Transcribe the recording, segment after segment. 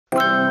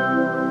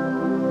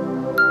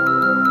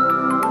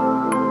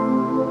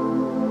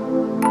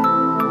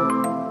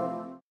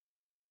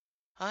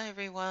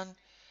everyone.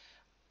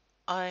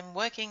 I'm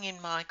working in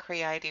my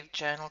creative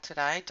journal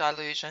today,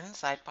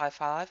 Dilutions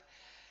 8x5,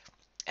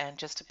 and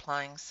just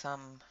applying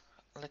some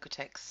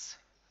Liquitex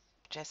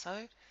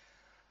gesso.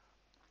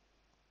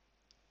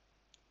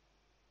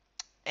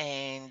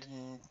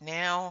 And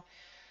now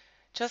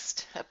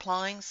just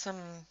applying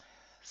some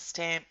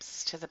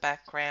stamps to the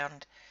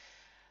background.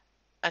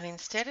 And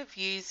instead of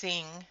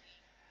using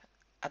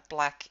a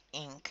black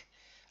ink,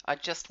 I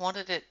just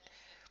wanted it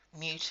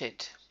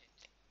muted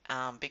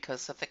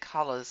because of the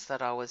colours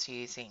that I was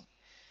using.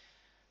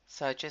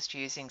 So just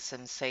using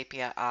some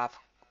sepia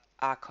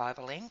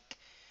archival ink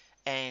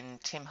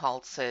and Tim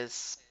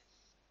Holtz's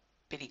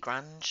Bitty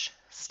Grunge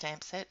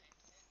stamp set.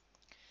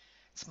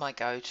 It's my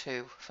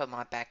go-to for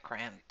my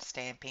background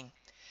stamping.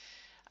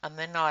 And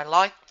then I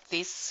like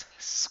this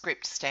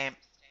script stamp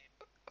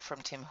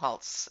from Tim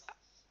Holtz,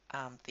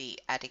 the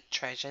Attic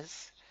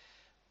Treasures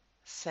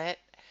set.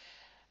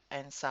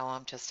 And so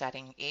I'm just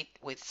adding it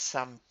with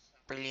some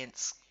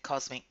Brilliance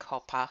Cosmic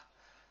Copper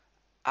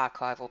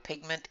archival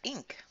pigment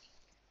ink.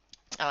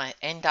 I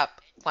end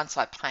up, once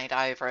I paint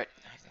over it,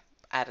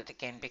 add it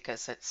again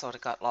because it sort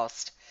of got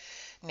lost.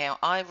 Now,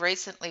 I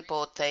recently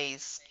bought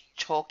these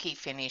chalky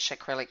finish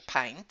acrylic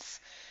paints.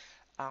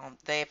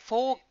 They're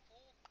for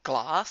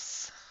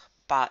glass,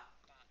 but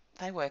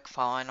they work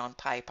fine on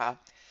paper.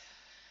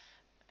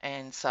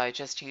 And so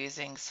just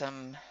using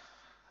some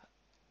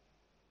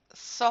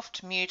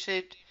soft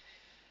muted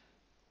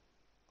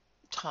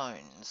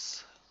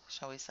tones,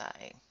 shall we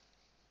say.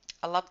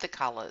 I love the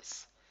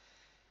colours.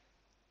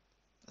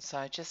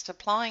 So just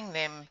applying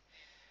them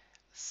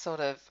sort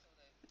of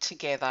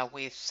together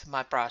with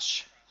my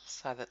brush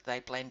so that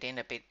they blend in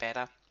a bit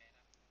better.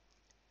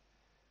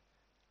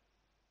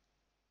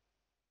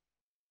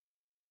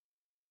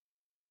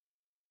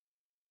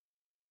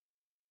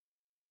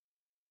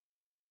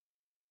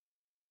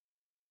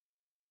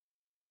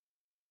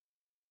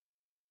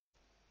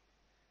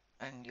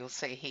 And you'll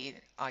see here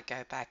I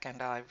go back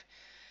and I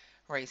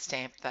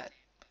restamp that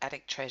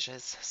Attic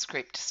Treasures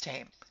script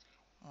stamp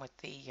with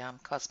the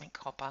Cosmic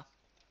Copper.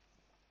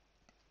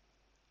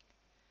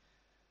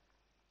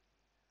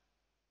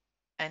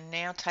 And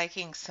now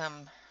taking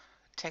some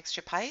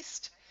texture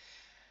paste,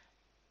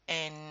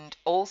 and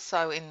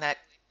also in that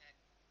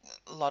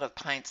lot of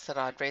paints that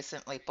I'd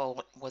recently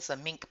bought was a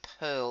Mink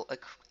Pearl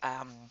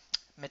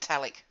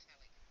metallic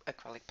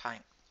acrylic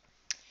paint.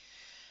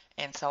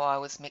 And so I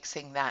was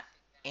mixing that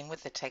in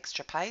with the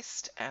texture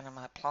paste and I'm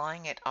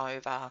applying it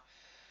over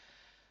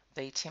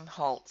the Tim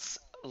Holtz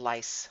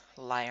lace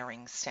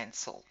layering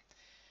stencil.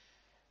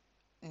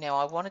 Now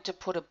I wanted to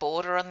put a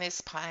border on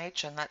this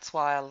page and that's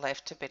why I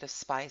left a bit of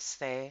space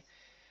there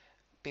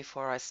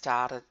before I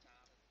started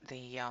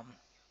the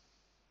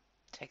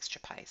texture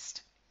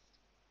paste.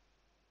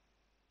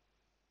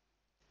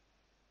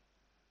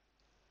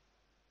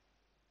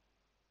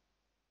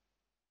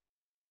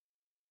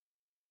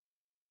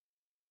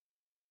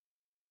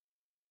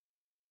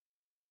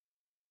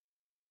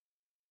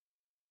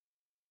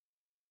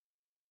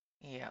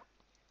 Yeah,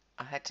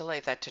 I had to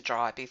leave that to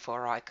dry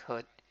before I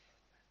could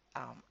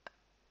um,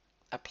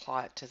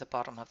 apply it to the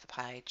bottom of the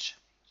page.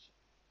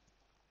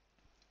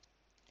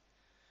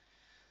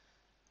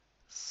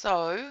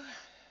 So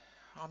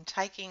I'm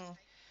taking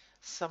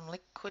some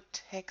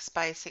Liquitex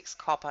Basics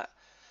Copper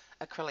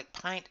acrylic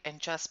paint and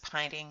just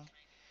painting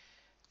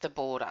the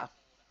border.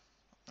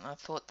 I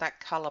thought that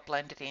colour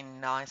blended in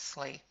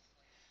nicely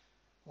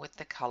with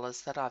the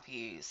colours that I've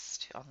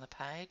used on the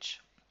page.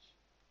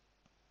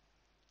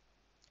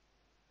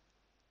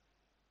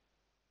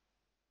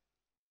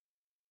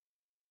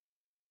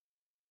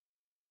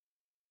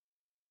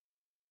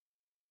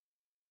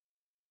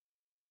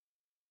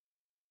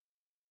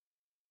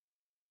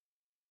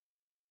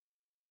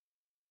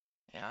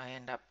 Yeah, I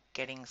end up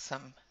getting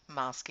some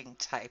masking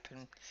tape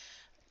and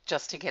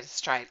just to get a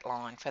straight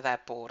line for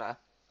that border.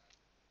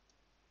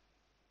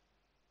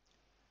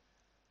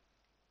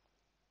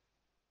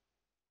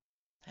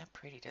 How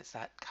pretty does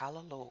that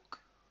colour look?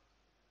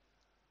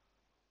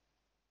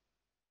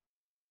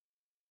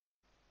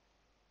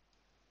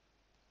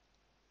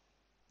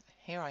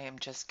 Here I am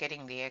just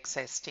getting the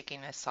excess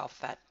stickiness off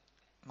that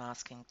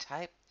masking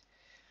tape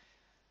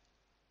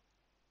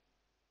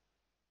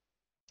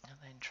and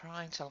then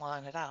trying to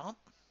line it up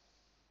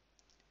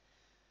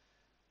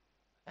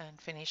and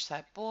finish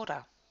that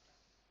border.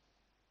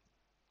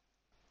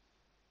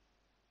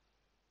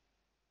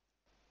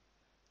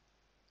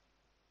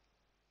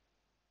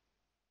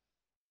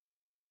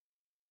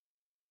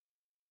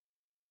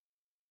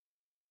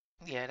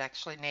 Yeah, it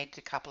actually needed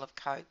a couple of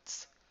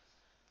coats,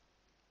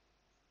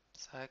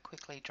 so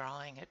quickly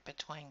drying it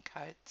between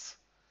coats.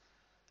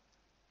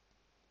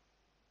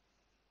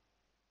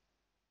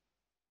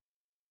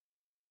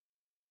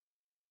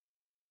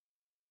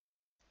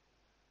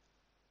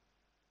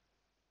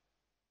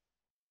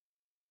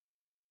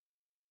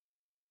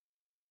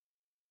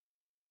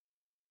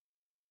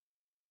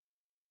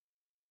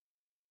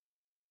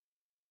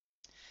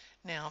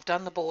 Now I've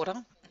done the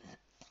border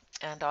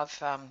and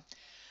I've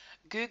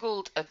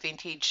Googled a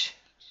vintage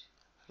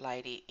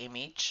lady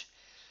image.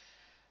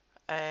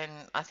 And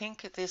I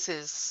think this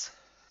is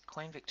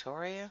Queen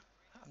Victoria.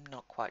 I'm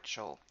not quite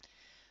sure.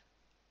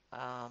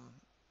 Um,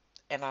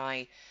 and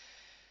I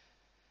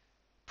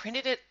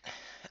printed it.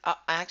 I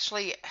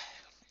actually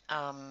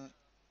opened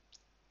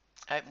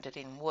it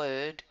in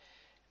Word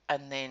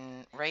and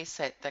then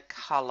reset the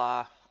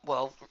colour.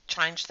 Well,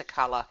 changed the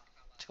colour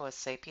to a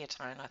sepia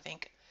tone, I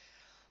think,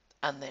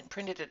 and then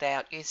printed it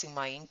out using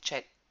my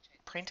inkjet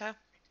printer.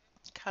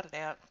 Cut it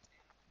out,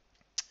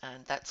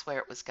 and that's where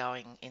it was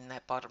going in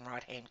that bottom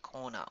right hand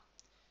corner.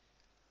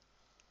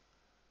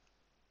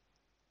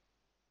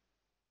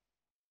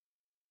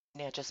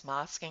 Now just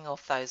masking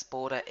off those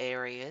border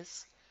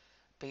areas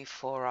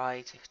before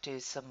I do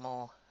some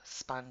more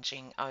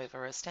sponging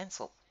over a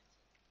stencil.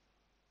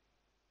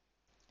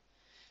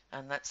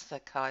 And that's the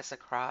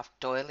Kaisercraft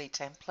doily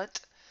template.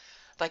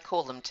 They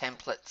call them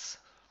templates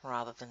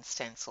rather than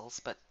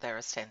stencils, but they're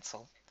a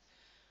stencil.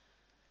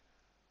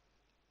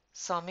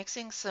 So I'm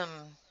mixing some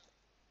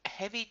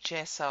heavy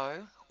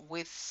gesso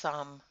with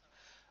some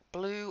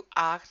blue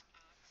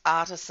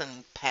artisan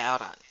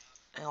powder.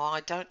 Now I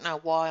don't know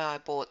why I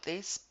bought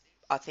this.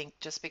 I think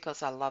just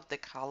because I love the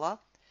colour,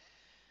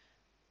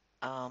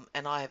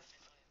 and I've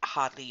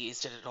hardly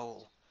used it at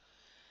all.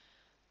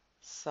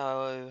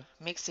 So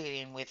mixing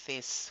it in with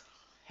this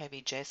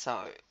heavy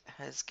gesso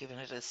has given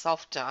it a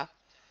softer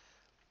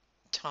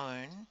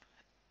tone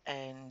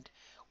and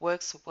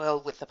works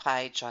well with the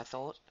page, I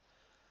thought.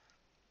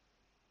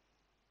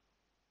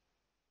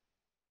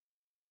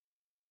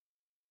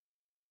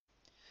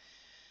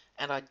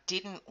 And I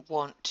didn't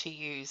want to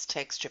use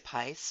texture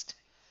paste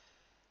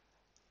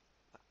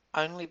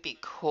only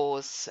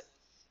because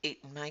it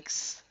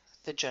makes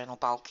the journal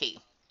bulky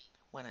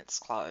when it's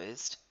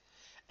closed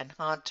and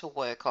hard to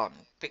work on,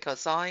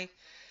 because I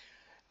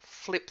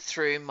flip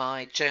through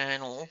my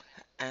journal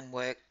and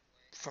work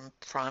from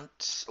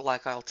front,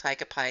 like I'll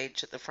take a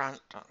page at the front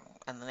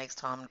and the next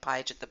time a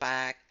page at the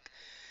back,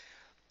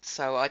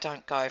 so I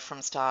don't go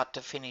from start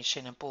to finish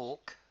in a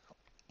book.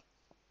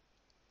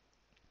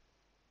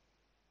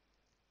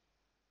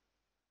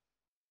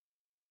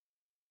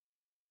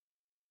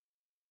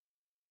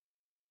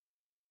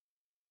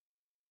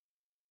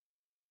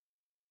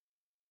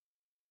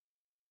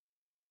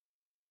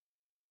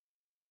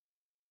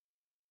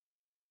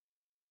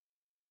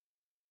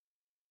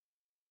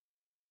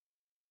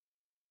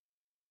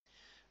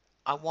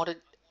 I wanted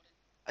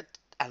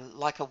a,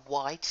 like a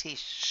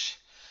whitish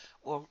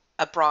or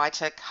a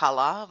brighter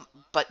colour,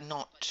 but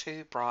not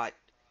too bright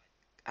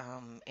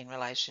in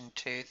relation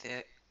to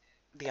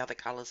the other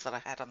colours that I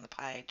had on the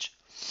page.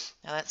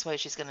 Now that's where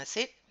she's going to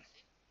sit.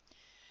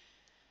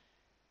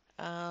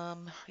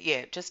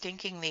 Yeah, just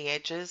inking the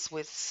edges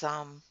with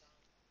some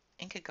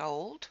Inca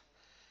Gold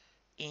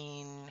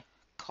in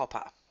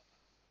copper.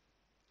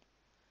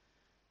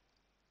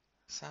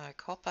 So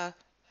copper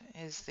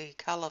is the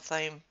colour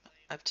theme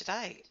of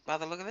today, by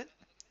the look of it.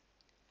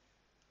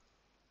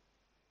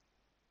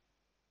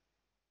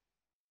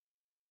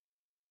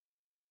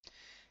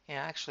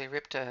 Yeah, I actually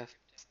ripped her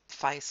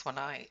face when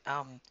I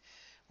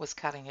was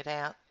cutting it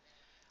out.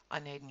 I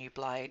need a new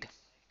blade.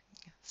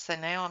 So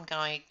now I'm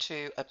going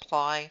to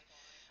apply,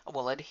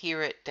 well,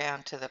 adhere it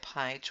down to the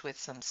page with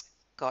some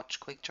Scotch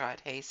quick dry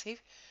adhesive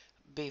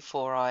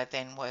before I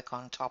then work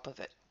on top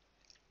of it.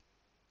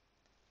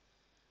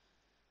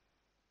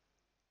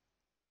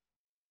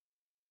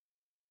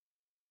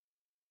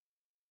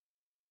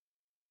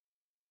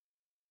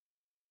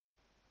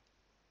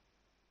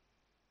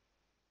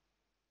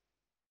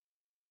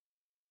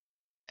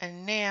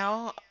 And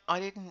now I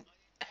didn't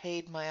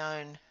heed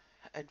my own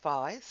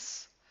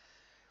advice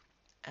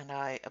and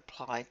I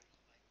applied,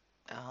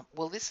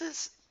 well, this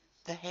is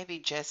the heavy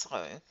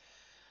gesso,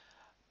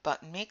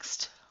 but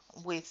mixed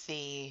with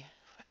the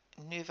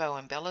Nouveau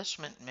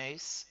embellishment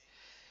mousse,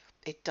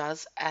 it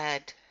does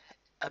add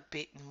a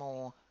bit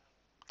more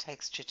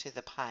texture to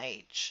the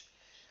page.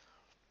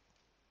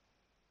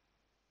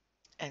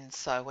 And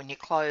so when you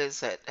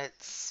close it,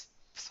 it's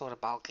sort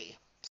of bulky.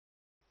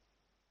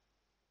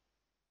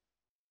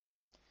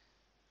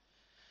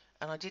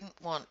 And I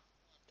didn't want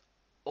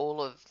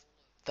all of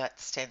that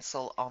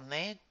stencil on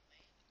there,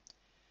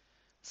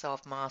 so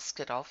I've masked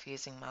it off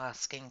using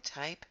masking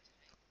tape.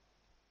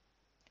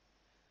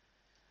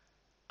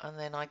 And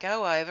then I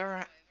go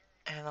over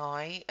and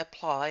I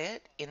apply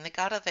it in the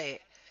gutter there,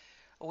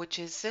 which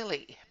is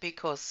silly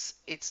because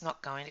it's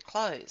not going to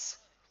close.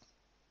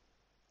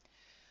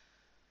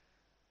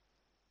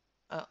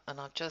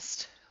 And I've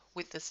just,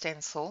 with the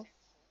stencil,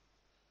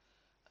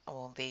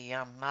 or the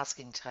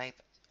masking tape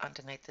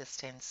underneath the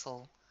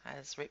stencil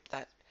has ripped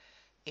that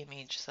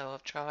image, so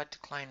I've tried to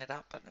clean it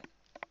up and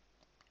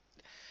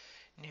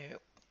no.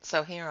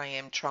 So here I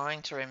am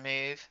trying to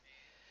remove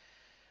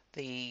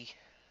the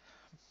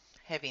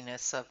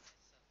heaviness of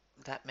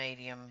that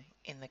medium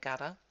in the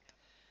gutter.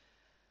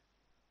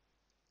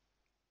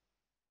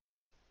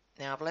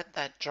 Now I've let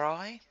that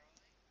dry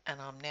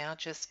and I'm now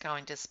just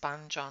going to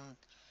sponge on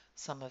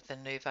some of the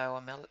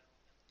Nouveau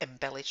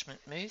embellishment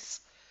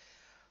mousse.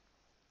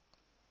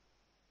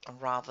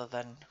 rather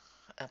than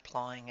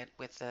applying it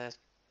with a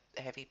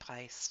heavy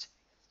paste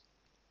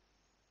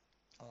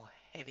or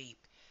heavy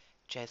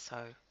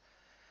gesso.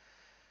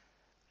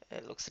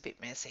 It looks a bit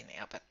messy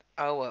now, but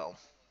oh well.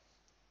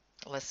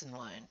 Lesson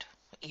learned.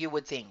 You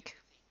would think.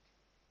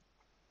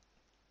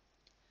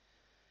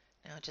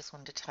 Now I just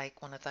want to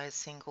take one of those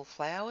single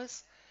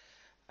flowers.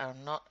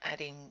 I'm not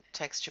adding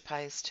texture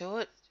paste to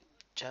it,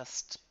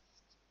 just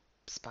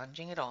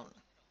sponging it on.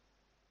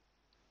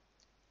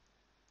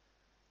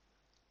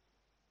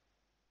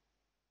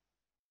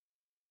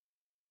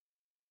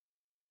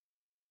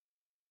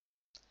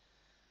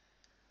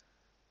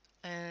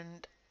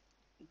 And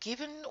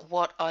given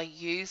what I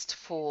used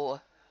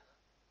for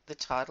the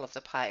title of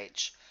the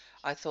page,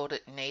 I thought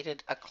it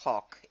needed a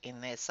clock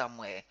in there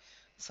somewhere.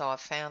 So I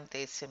found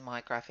this in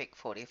my Graphic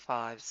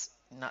 45's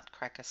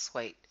Nutcracker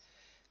Suite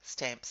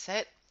stamp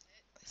set,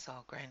 this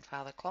old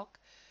grandfather clock.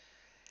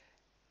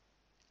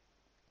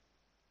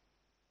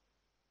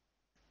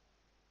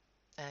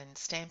 And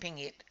stamping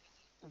it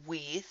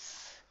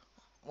with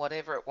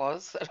whatever it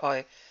was that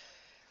I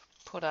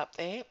put up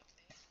there.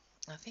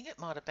 I think it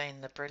might have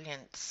been the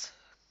Brilliance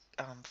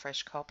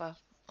fresh copper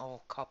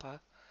or copper.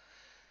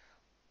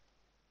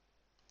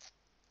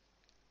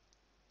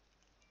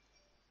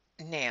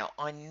 Now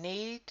I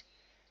needed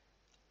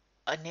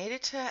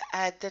to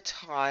add the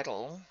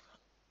title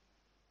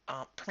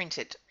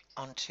printed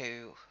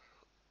onto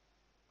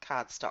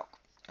cardstock,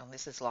 and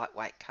this is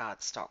lightweight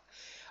cardstock,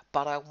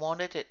 but I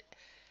wanted it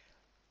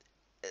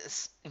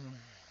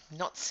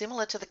not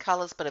similar to the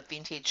colours but a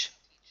vintage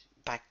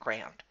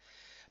background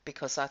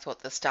because I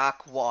thought the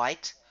stark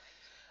white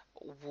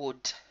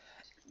would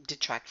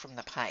detract from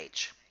the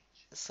page.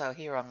 So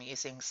here I'm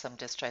using some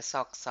Distress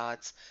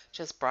Oxides,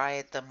 just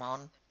braid them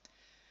on,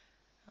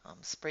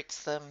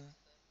 spritz them,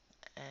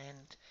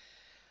 and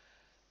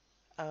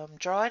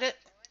dried it,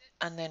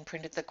 and then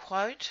printed the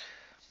quote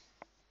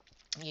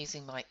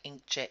using my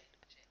inkjet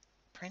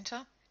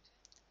printer,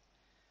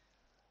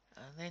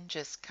 and then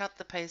just cut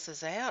the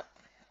pieces out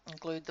and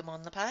glued them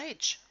on the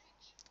page.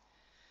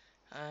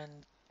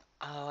 And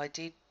I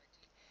did,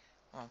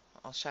 well,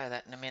 I'll show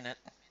that in a minute.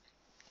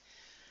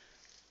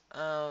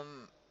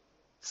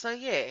 So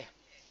yeah,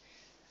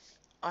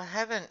 I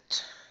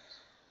haven't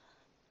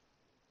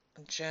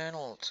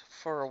journaled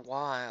for a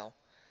while,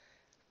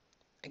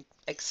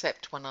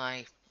 except when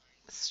I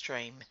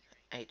stream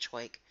each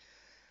week.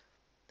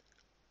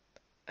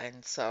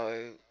 And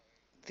so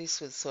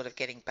this was sort of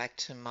getting back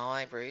to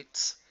my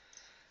roots,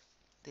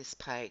 this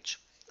page.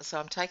 So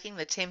I'm taking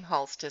the Tim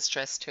Holtz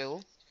Distress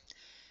tool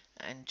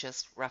and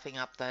just roughing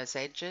up those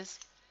edges.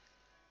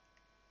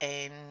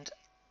 And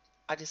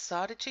I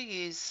decided to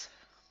use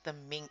the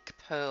Mink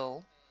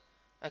Pearl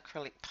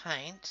acrylic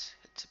paint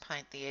to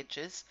paint the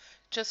edges,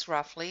 just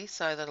roughly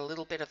so that a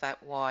little bit of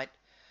that white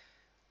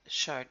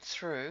showed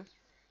through.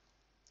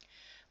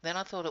 Then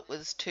I thought it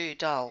was too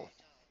dull.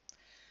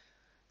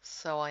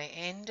 So I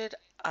ended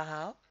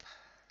up,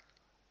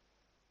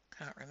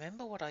 can't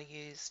remember what I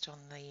used on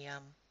the,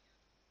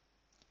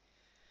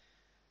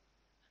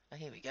 oh,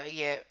 here we go,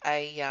 yeah,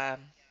 a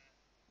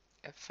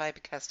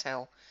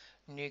Faber-Castell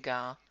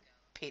Nougat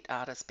Pit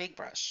Artist Big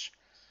Brush.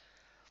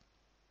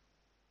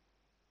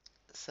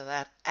 So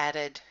that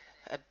added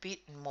a bit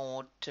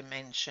more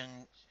dimension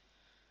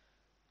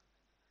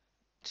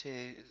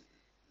to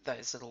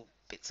those little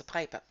bits of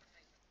paper.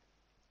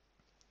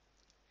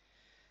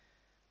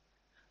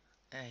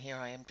 Here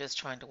I am just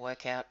trying to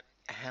work out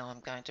how I'm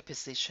going to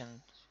position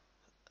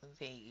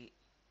the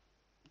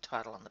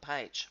title on the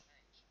page.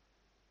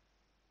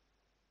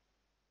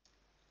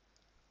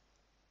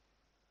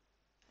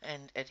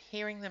 And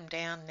adhering them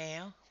down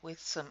now with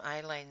some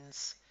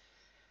Aleene's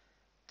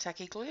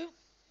tacky glue.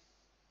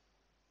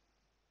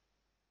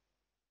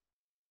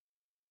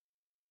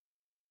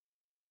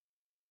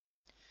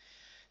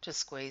 Just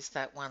squeeze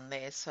that one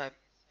there so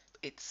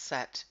it's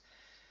sat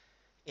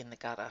in the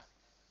gutter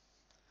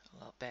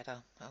a lot better,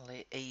 a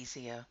lot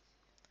easier.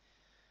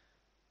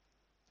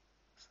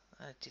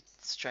 I did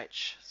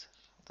stretch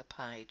the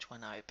page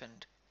when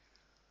opened.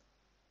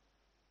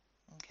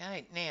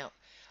 Okay, now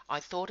I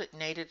thought it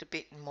needed a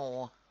bit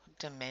more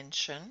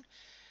dimension,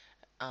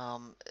 a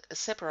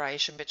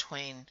separation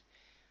between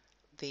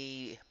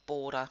the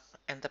border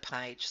and the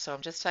page. So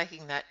I'm just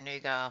taking that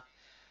Nougat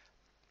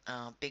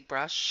big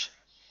brush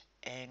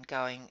and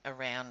going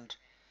around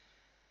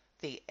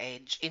the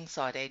edge,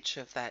 inside edge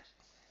of that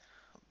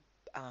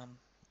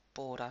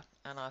border,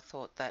 and I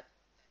thought that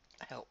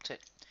helped it.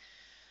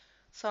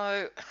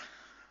 So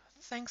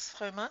thanks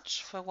so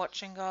much for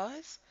watching,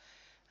 guys.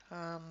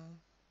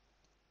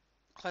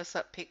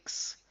 Close-up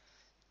pics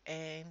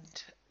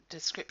and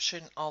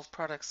description of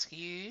products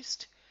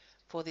used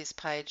for this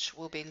page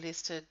will be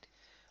listed,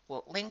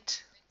 well,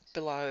 linked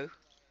below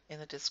in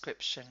the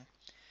description.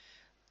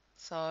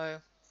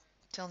 So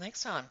till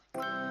next time,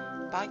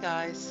 bye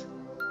guys.